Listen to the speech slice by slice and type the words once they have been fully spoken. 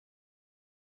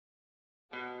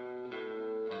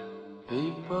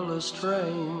People are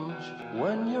strange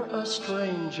when you're a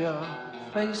stranger.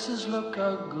 Faces look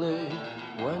ugly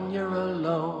when you're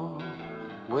alone.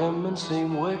 Women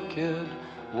seem wicked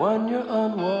when you're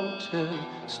unwanted.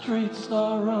 Streets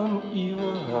are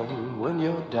uneven when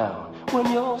you're down. When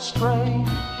you're strange,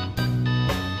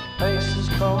 faces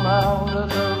come out of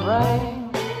the rain.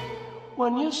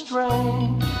 When you're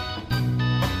strange,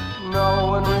 no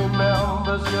one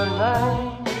remembers your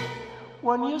name.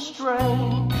 When you're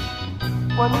strange,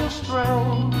 when you're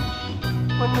strange,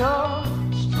 when you're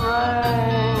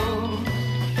strange.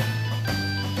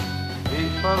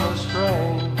 People are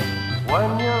strange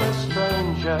when you're a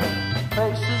stranger.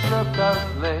 Faces look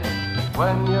ugly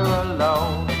when you're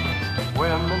alone.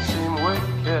 Women seem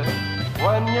wicked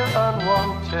when you're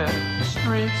unwanted.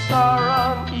 Streets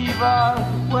are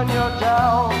uneven when you're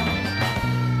down.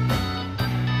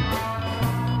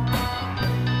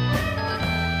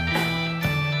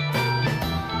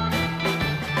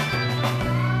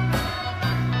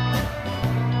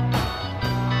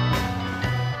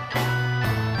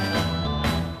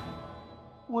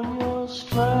 When you're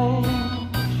strange,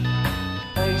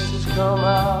 faces come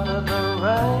out of the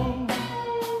rain.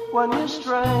 When you're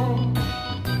strange,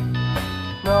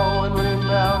 no one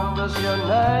remembers your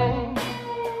name.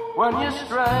 When you're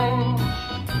strange,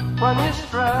 when you're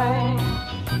strange,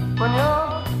 when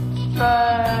you're